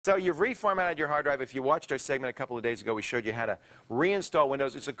So you've reformatted your hard drive. If you watched our segment a couple of days ago, we showed you how to reinstall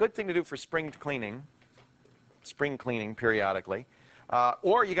Windows. It's a good thing to do for spring cleaning periodically.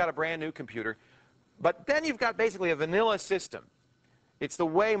 Or you got a brand new computer. But then you've got basically a vanilla system. It's the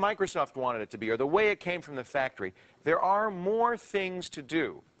way Microsoft wanted it to be, or the way it came from the factory. There are more things to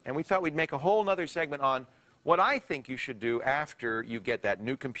do. And we thought we'd make a whole other segment on what I think you should do after you get that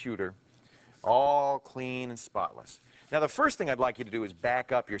new computer all clean and spotless. Now, the first thing I'd like you to do is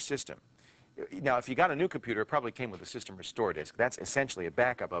back up your system. Now, if you got a new computer, it probably came with a system restore disk. That's essentially a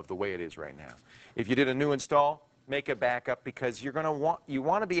backup of the way it is right now. If you did a new install, make a backup, because you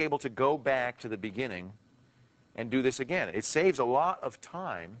want to be able to go back to the beginning and do this again. It saves a lot of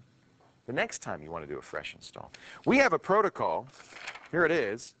time the next time you want to do a fresh install. We have a protocol, here it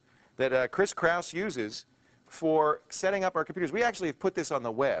is, that Chris Kraus uses for setting up our computers. We actually have put this on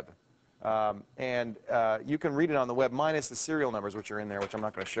the web. You can read it on the web, minus the serial numbers, which are in there, which I'm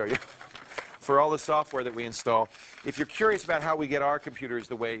not going to show you, for all the software that we install. If you're curious about how we get our computers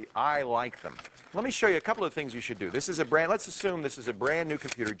the way I like them, let me show you a couple of things you should do. This is let's assume this is a brand new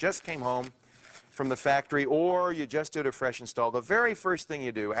computer, just came home from the factory, or you just did a fresh install. The very first thing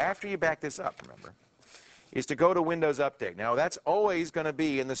you do, after you back this up, remember, is to go to Windows Update. Now, that's always going to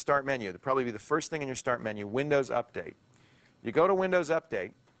be in the Start menu. It'll probably be the first thing in your Start menu, Windows Update. You go to Windows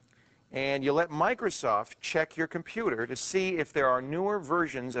Update, and you let Microsoft check your computer to see if there are newer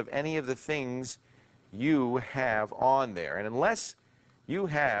versions of any of the things you have on there. And unless you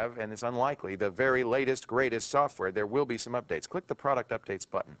have, and it's unlikely, the very latest, greatest software, there will be some updates. Click the Product Updates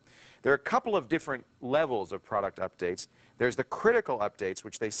button. There are a couple of different levels of product updates. There's the critical updates,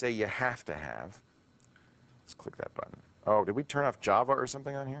 which they say you have to have. Let's click that button. Oh, did we turn off Java or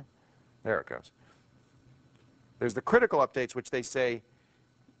something on here? There it goes. There's the critical updates, which they say,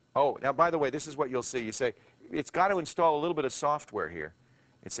 oh, now, by the way, this is what you'll see. You say, it's got to install a little bit of software here.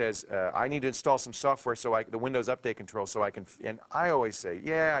 It says, I need to install some software, so the Windows Update control, so I can, and I always say,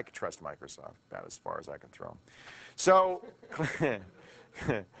 yeah, I can trust Microsoft about as far as I can throw them. So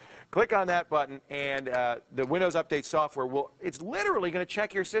click on that button, and the Windows Update software it's literally going to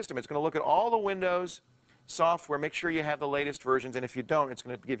check your system. It's going to look at all the Windows software, make sure you have the latest versions, and if you don't, it's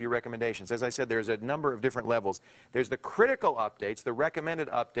going to give you recommendations. As I said, there's a number of different levels. There's the critical updates, the recommended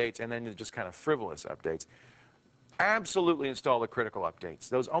updates, and then just kind of frivolous updates. Absolutely install the critical updates.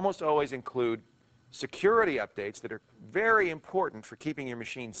 Those almost always include security updates that are very important for keeping your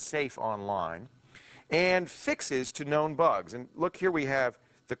machine safe online, and fixes to known bugs. And look, here we have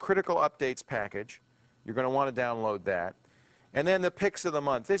the critical updates package. You're going to want to download that. And then the picks of the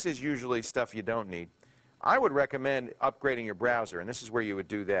month. This is usually stuff you don't need. I would recommend upgrading your browser, and this is where you would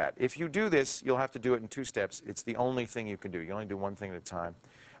do that. If you do this, you'll have to do it in 2 steps. It's the only thing you can do. You only do one thing at a time.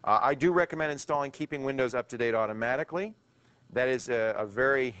 I do recommend installing Keeping Windows Up to Date automatically. That is a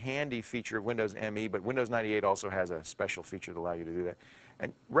very handy feature of Windows ME, but Windows 98 also has a special feature that allows you to do that.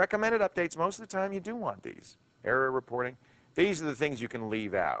 And recommended updates, most of the time you do want these. Error reporting. These are the things you can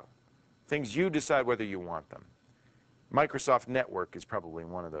leave out. Things you decide whether you want them. Microsoft Network is probably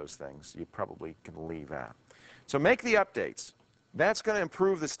one of those things you probably can leave out. So make the updates. That's going to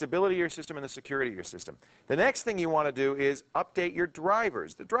improve the stability of your system and the security of your system. The next thing you want to do is update your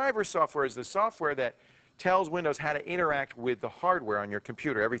drivers. The driver software is the software that tells Windows how to interact with the hardware on your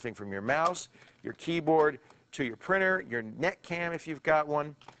computer. Everything from your mouse, your keyboard, to your printer, your netcam if you've got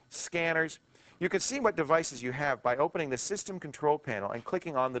one, scanners. You can see what devices you have by opening the System Control Panel and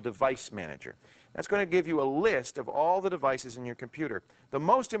clicking on the Device Manager. That's going to give you a list of all the devices in your computer. The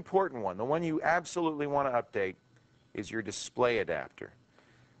most important one, the one you absolutely want to update, is your display adapter.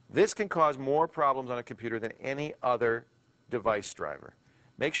 This can cause more problems on a computer than any other device driver.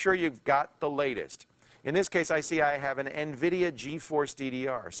 Make sure you've got the latest. In this case, I see I have an NVIDIA GeForce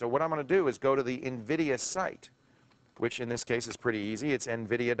DDR. So what I'm going to do is go to the NVIDIA site, which in this case is pretty easy. It's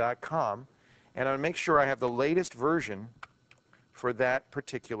NVIDIA.com. And I'm going to make sure I have the latest version for that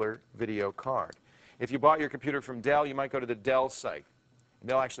particular video card. If you bought your computer from Dell, you might go to the Dell site. And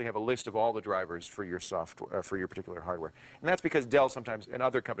they'll actually have a list of all the drivers for your software, for your particular hardware. And that's because Dell sometimes, and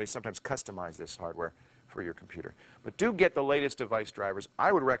other companies sometimes customize this hardware for your computer. But do get the latest device drivers.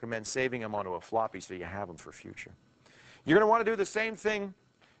 I would recommend saving them onto a floppy so you have them for future. You're going to want to do the same thing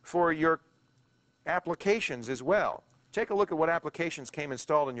for your applications as well. Take a look at what applications came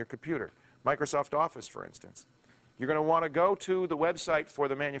installed in your computer. Microsoft Office, for instance. You're going to want to go to the website for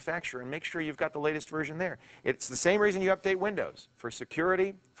the manufacturer and make sure you've got the latest version there. It's the same reason you update Windows, for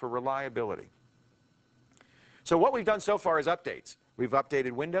security, for reliability. So what we've done so far is updates. We've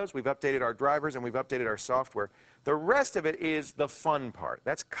updated Windows, we've updated our drivers, and we've updated our software. The rest of it is the fun part.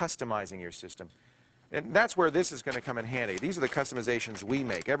 That's customizing your system. And that's where this is going to come in handy. These are the customizations we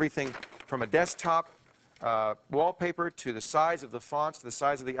make. Everything from a desktop wallpaper to the size of the fonts, to the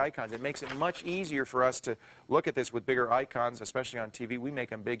size of the icons. It makes it much easier for us to look at this with bigger icons, especially on TV. We make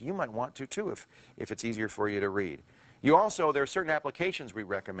them big. You might want to, too, if it's easier for you to read. You also, there are certain applications we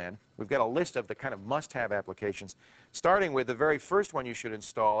recommend. We've got a list of the kind of must-have applications, starting with the very first one you should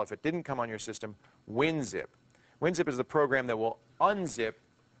install if it didn't come on your system, WinZip. WinZip is the program that will unzip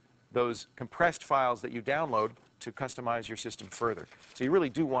those compressed files that you download to customize your system further. So you really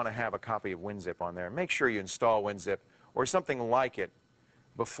do want to have a copy of WinZip on there. Make sure you install WinZip or something like it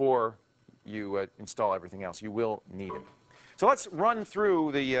before you install everything else. You will need it. So let's run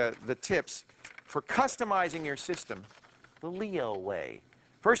through the tips for customizing your system the Leo way.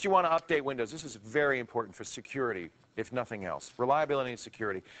 First, you want to update Windows. This is very important for security, if nothing else. Reliability and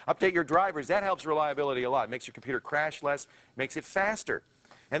security. Update your drivers. That helps reliability a lot. It makes your computer crash less, makes it faster.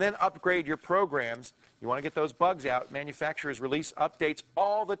 And then upgrade your programs. You want to get those bugs out. Manufacturers release updates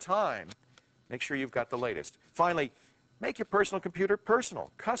all the time. Make sure you've got the latest. Finally, make your personal computer personal.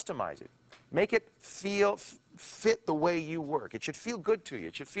 Customize it. Make it fit the way you work. It should feel good to you.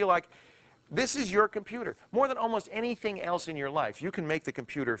 It should feel like this is your computer. More than almost anything else in your life, you can make the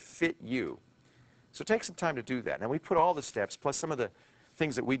computer fit you. So take some time to do that. Now, we put all the steps, plus some of the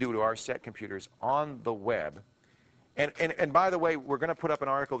things that we do to our set computers, on the web. And by the way, we're going to put up an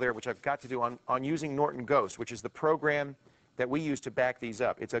article there, which I've got to do, on using Norton Ghost, which is the program that we use to back these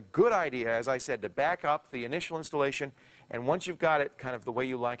up. It's a good idea, as I said, to back up the initial installation, and once you've got it kind of the way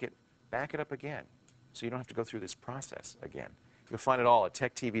you like it, back it up again, so you don't have to go through this process again. You'll find it all at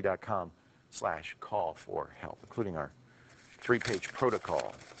techtv.com/call-for-help, including our 3-page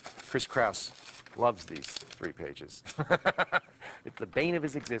protocol. Chris Kraus loves these 3 pages. It's the bane of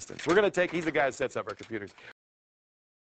his existence. He's the guy who sets up our computers.